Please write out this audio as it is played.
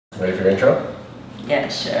Ready for your intro? Yeah,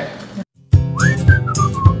 sure.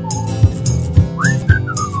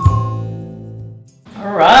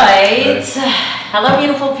 All right. Hello,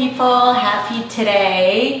 beautiful people. Happy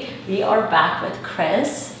today. We are back with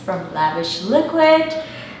Chris from Lavish Liquid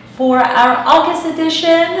for our August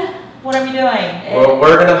edition. What are we doing? Well,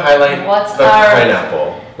 we're going to highlight the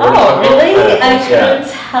pineapple. Oh, really? I couldn't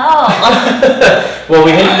tell. Well,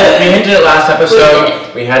 we hinted it last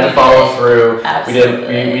episode. We had to follow through.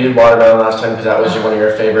 Absolutely. We did watermelon last time because that was one of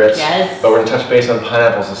your favorites. Yes. But we're going to touch base on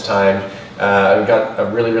pineapples this time. We've got a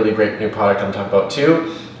really great new product I'm talking about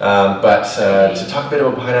too. To talk a bit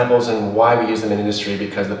about pineapples and why we use them in industry,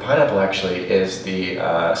 because the pineapple actually is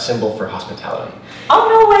the symbol for hospitality. Oh,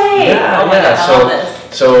 no way! Yeah.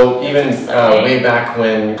 So even way back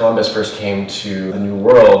when Columbus first came to the New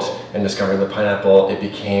World and discovered the pineapple, it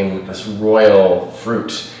became this royal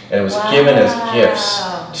fruit, and it was given as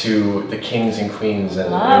gifts to the kings and queens, and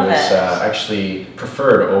it was actually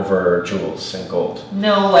preferred over jewels and gold.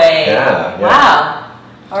 No way! Yeah. Wow.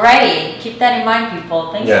 Alrighty, keep that in mind,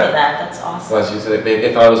 people. Thanks for that. That's awesome. Well, as you said,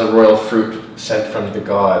 they thought it was a royal fruit sent from the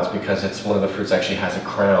gods because it's one of the fruits that actually has a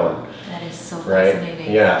crown. That is so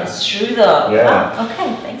fascinating. Yeah. It's true though. Yeah. Oh,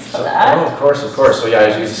 okay, thanks for that. Oh, of course. So yeah,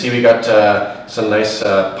 as you can see, we got some nice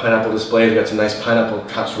pineapple displays. We got some nice pineapple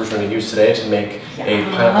cups we're going to use today to make a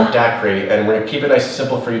pineapple daiquiri, and we're going to keep it nice and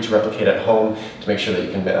simple for you to replicate at home to make sure that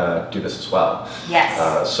you can do this as well.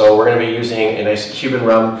 Yes. So we're going to be using a nice Cuban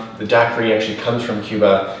rum. The daiquiri actually comes from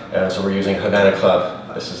Cuba, so we're using Havana Club.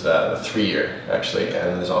 This is the 3-year actually,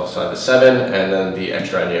 and there's also the 7, and then the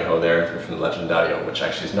extra añejo there from the Legendario, which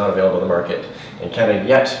actually is not available in the market in Canada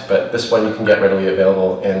yet, but this one you can get readily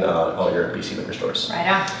available in all your BC liquor stores. Right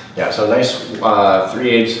on. Yeah, so nice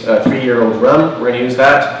 3-year-old rum. We're going to use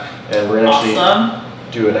that, and we're going to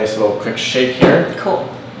actually do a nice little quick shake here.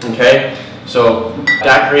 Cool. Okay, so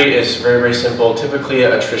daiquiri is very simple. Typically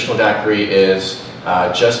a traditional daiquiri is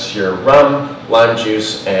just your rum, lime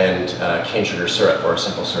juice, and cane sugar syrup, or a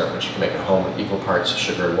simple syrup, which you can make at home with equal parts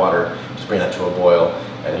sugar and water. Just bring that to a boil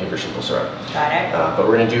and you have your simple syrup. Got it. But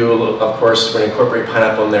we're going to do, of course, we're going to incorporate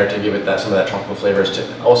pineapple in there to give it some of that tropical flavors,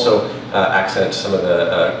 to also accent some of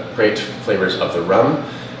the great flavors of the rum.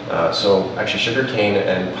 So actually sugar cane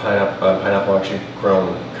and pineapple are actually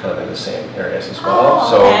grown kind of in the same areas as well.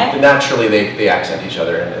 So naturally they accent each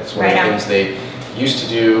other, and it's one of the things they used to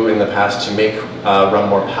do in the past to make rum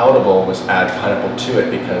more palatable was add pineapple to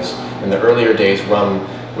it, because in the earlier days rum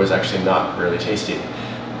was actually not really tasty.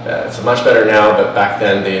 It's much better now, but back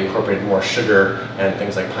then they incorporated more sugar and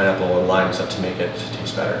things like pineapple and lime stuff to make it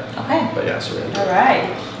taste better. Okay. But yeah, so we're going to do it.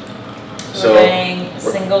 Alright. So we're doing a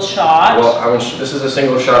single shot. Well, this is a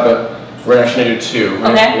single shot, but we're actually going to do 2.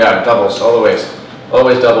 Okay. Yeah, doubles, always.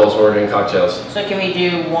 Always doubles when we're doing cocktails. So can we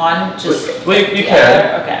do one just you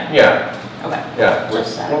can. Okay. Yeah. Okay. Yeah.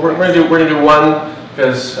 We're gonna do 1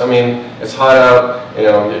 because I mean it's hot out. You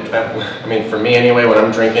know, I mean for me anyway, when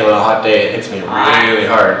I'm drinking on a hot day, it hits me really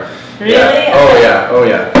hard. Really? Yeah. Oh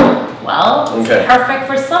yeah. Well, it's perfect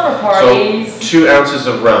for summer parties. So 2 ounces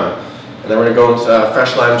of rum, and then we're gonna go into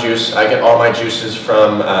fresh lime juice. I get all my juices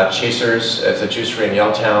from Chasers. It's a juicery in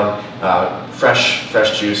Yaletown.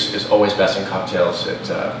 Fresh juice is always best in cocktails.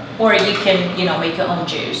 Or you can, make your own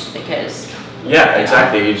juice, because. Yeah,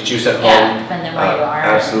 exactly. You juice at home. Yeah, depending where you are.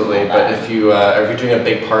 Absolutely. But if you're doing a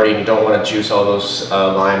big party and you don't want to juice all those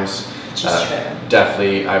limes,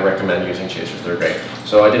 definitely I recommend using Chasers. They're great.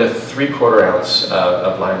 So I did a 3/4 ounce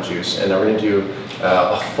of lime juice, and then we're going to do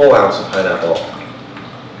a full ounce of pineapple.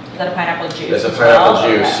 Is that a pineapple juice? There's a pineapple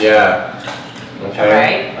juice, yeah.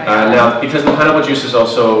 Okay. Now, because the pineapple juice is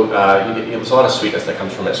also, there's a lot of sweetness that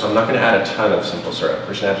comes from it, so I'm not going to add a ton of simple syrup.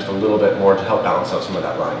 We're just going to add just a little bit more to help balance out some of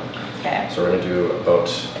that lime. Okay. So we're going to do about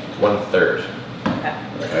 1/3.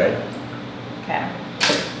 Okay. Okay.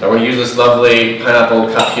 Now we're going to use this lovely pineapple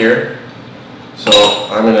cup here. So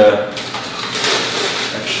I'm going to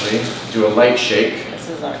actually do a light shake. This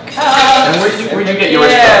is our cup. And where'd you get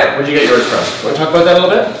yours from? Where'd you get yours from? Want to talk about that a little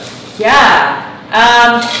bit? Yeah.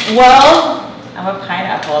 Well, I'm a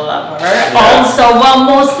pineapple lover. Also,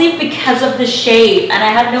 mostly because of the shape, and I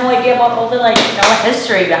had no idea about all the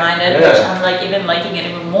history behind it, which I'm even liking it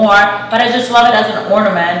even more. But I just love it as an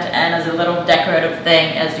ornament and as a little decorative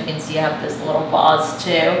thing. As you can see, I have this little vase too.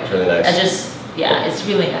 It's really nice. It's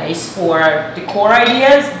really nice for decor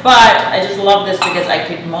ideas. But I just love this because I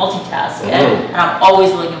could multitask it, and I'm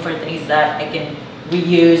always looking for things that I can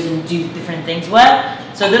reuse and do different things with.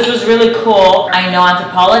 So this was really cool. I know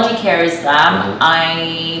Anthropology carries them.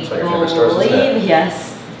 I believe,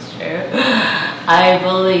 yes, it's true. I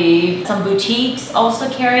believe some boutiques also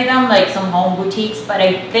carry them, like some home boutiques, but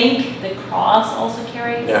I think the Cross also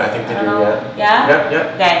carries. Yeah, I think they do, yeah. Yeah? Yeah?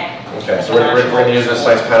 Yeah. Okay. Okay, so we're going to use this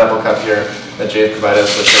nice pineapple cup here that Jay's provided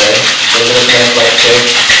us with today. We're going to nice light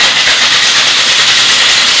shake.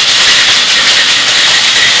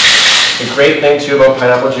 The great thing too about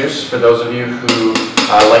pineapple juice, for those of you who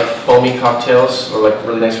like foamy cocktails or like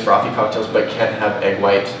really nice frothy cocktails but can't have egg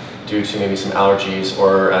white due to maybe some allergies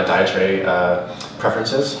or dietary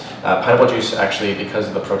preferences, pineapple juice actually, because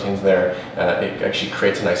of the proteins there, it actually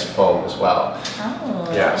creates a nice foam as well. Oh,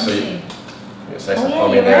 yeah, so it's nice and yeah,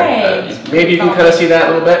 foamy there. Right. Maybe you can kind of see that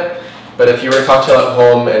a little bit, but if you were a cocktail at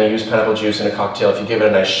home and you use pineapple juice in a cocktail, if you give it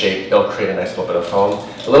a nice shake, it'll create a nice little bit of foam.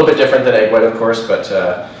 A little bit different than egg white, of course, but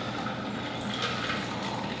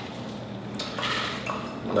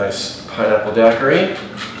nice pineapple daiquiri.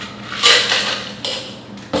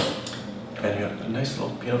 And you have a nice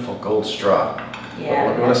little beautiful gold straw.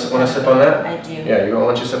 Yeah. You want to sip on that? I do. Yeah, you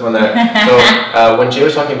want you to sip on that. So when Jay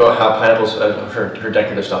was talking about how pineapples, her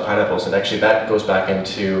decorative style pineapples, and actually that goes back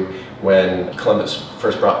into when Columbus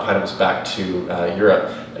first brought pineapples back to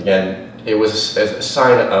Europe. Again, it was a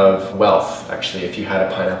sign of wealth, actually. If you had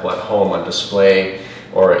a pineapple at home on display,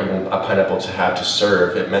 or even a pineapple to have to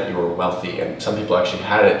serve, it meant you were wealthy. And some people actually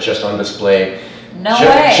had it just on display. No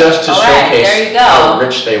way. Just to showcase there you go. how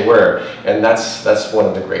rich they were, and that's one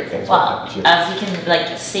of the great things. Well, as you can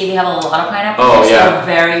like see, we have a lot of pineapples. Oh yeah, we're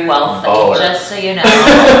very wealthy. Baller. Just so you know.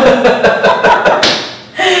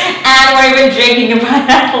 And we're even drinking a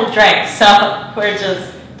pineapple drink, so we're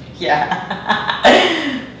just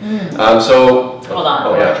So hold on,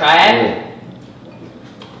 oh, wanna try it?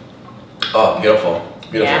 Oh, beautiful,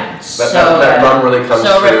 beautiful. Yeah, that rum really comes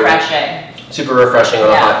so through. Refreshing. Super refreshing on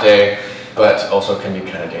a hot day, but also can be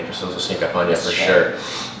kind of dangerous. Those will sneak up on you for sure.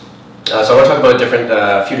 So I want to talk about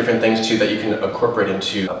a few different things too that you can incorporate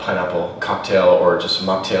into a pineapple cocktail or just a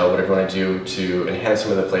mocktail, whatever you want to do to enhance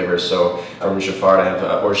some of the flavors. So from Giffard, I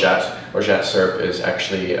have orgeat. Orgeat syrup is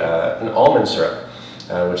actually an almond syrup,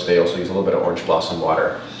 which they also use a little bit of orange blossom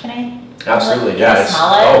water. Can I? Absolutely, Can I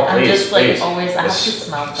smell it? Oh, please, I'm just like please. always, I have to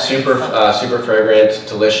smell things. Super fragrant,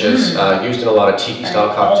 delicious, used in a lot of tiki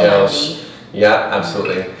style cocktails. Almondy. Yeah,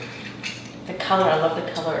 absolutely. The color, I love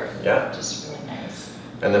the color. Yeah. Just really nice.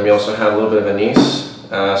 And then we also have a little bit of anise.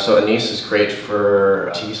 So anise is great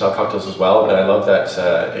for tiki style cocktails as well, and I love that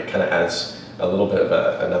it kind of adds a little bit of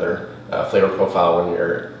another flavor profile when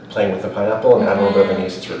you're playing with the pineapple, and add a little bit of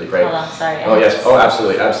anise. It's really great. Hold on, sorry. Oh yes, oh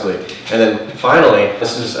absolutely, absolutely. And then finally,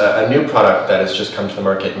 this is a new product that has just come to the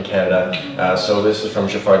market in Canada. So this is from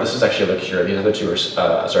Giffard. This is actually a liqueur. These other two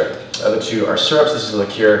are syrups. This is a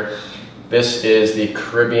liqueur. This is the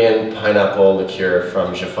Caribbean pineapple liqueur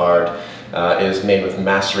from Giffard. It is made with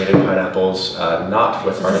macerated pineapples, not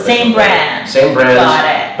with artificial. Same brand. Same brand. Got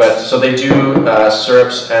it. But so they do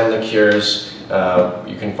syrups and liqueurs.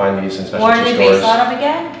 You can find these in specialty stores. Where are they based out of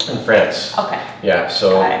again? In France. Okay. Yeah,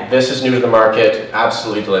 so this is new to the market.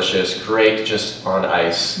 Absolutely delicious. Great just on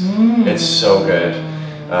ice. It's so good.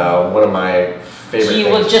 One of my favorite So you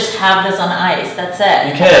things. will just have this on ice, that's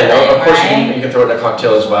it? You can, of course right? you can throw it in a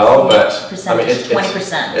cocktail as well, but I mean, it's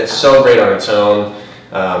 20%. It's so great on its own.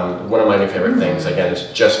 One of my new favorite things, again,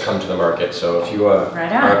 it's just come to the market. So if you are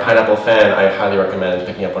a pineapple fan, I highly recommend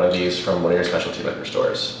picking up one of these from one of your specialty liquor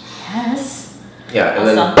stores. Yes. Yeah, and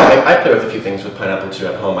then I play with a few things with pineapple too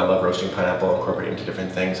at home. I love roasting pineapple, incorporating into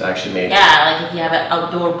different things. I actually made... Yeah, like if you have an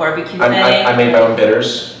outdoor barbecue thing. I made my own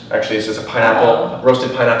bitters. Actually, this is a pineapple,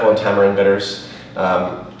 roasted pineapple and tamarind bitters.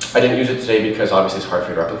 I didn't use it today because obviously it's hard for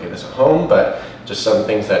you to replicate this at home, but just some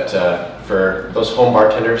things that for those home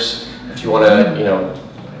bartenders, if you want to,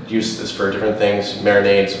 use this for different things,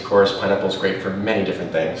 marinades, of course, pineapple is great for many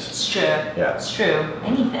different things. It's true. Yeah. It's true.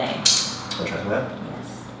 Anything. Want to try some of that?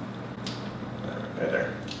 Yes. Right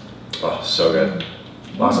there. Oh, so good.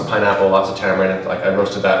 Lots of pineapple, lots of tamarind. Like I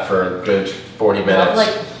roasted that for a good 40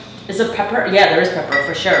 minutes. Is it pepper? Yeah, there is pepper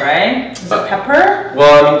for sure, right? Is it pepper?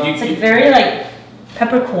 Well, I mean, it's like very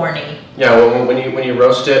peppercorny. Yeah, well, when you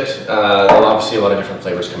roast it, obviously a lot of different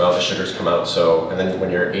flavors come out. The sugars come out. So, and then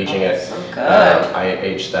when you're aging it, so good. I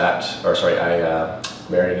aged that, I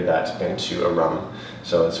marinated that into a rum.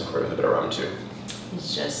 So it's incorporated with a bit of rum too.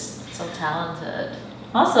 He's just so talented.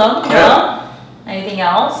 Awesome. Yeah. Well, anything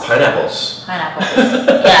else? Pineapples.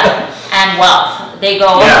 Yeah, and wealth. They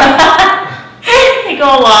go. Yeah. They go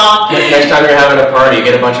along. Next time you're having a party,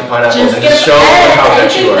 get a bunch of pineapples and just show them how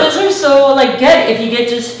rich you are. Those are so good. If you get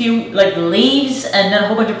just few leaves and then a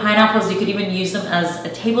whole bunch of pineapples, you could even use them as a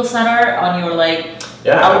table center on your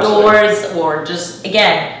outdoors, or just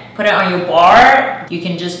again put it on your bar. You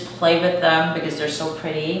can just play with them because they're so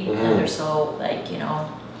pretty and they're so like, you know,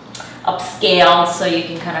 upscale, so you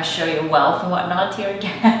can kind of show your wealth and whatnot to your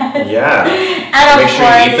guests. Yeah. And make sure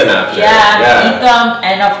you eat them after. Yeah, eat them,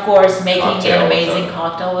 and of course making Cocktail an amazing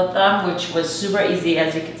cocktail with them, which was super easy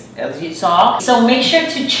as you saw. So make sure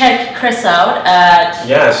to check Chris out at...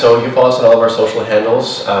 Yeah, so you can follow us on all of our social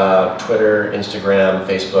handles, Twitter, Instagram,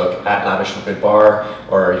 Facebook, at Lavish Liquid Bar,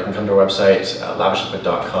 or you can come to our website,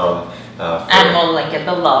 lavishliquid.com. And we'll link it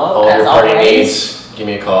below, all as your party always. needs. Give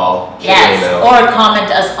me a call. Yes, or comment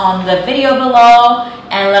us on the video below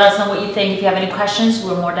and let us know what you think. If you have any questions,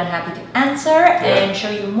 we're more than happy to answer and show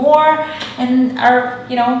you more in our,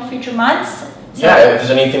 you know, future months. So, yeah, if there's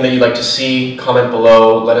anything that you'd like to see, comment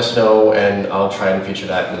below, let us know, and I'll try and feature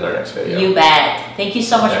that in our next video. You bet. Thank you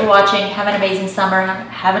so much for watching. Have an amazing summer.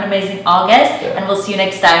 Have an amazing August, and we'll see you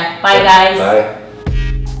next time. Bye, guys. Bye.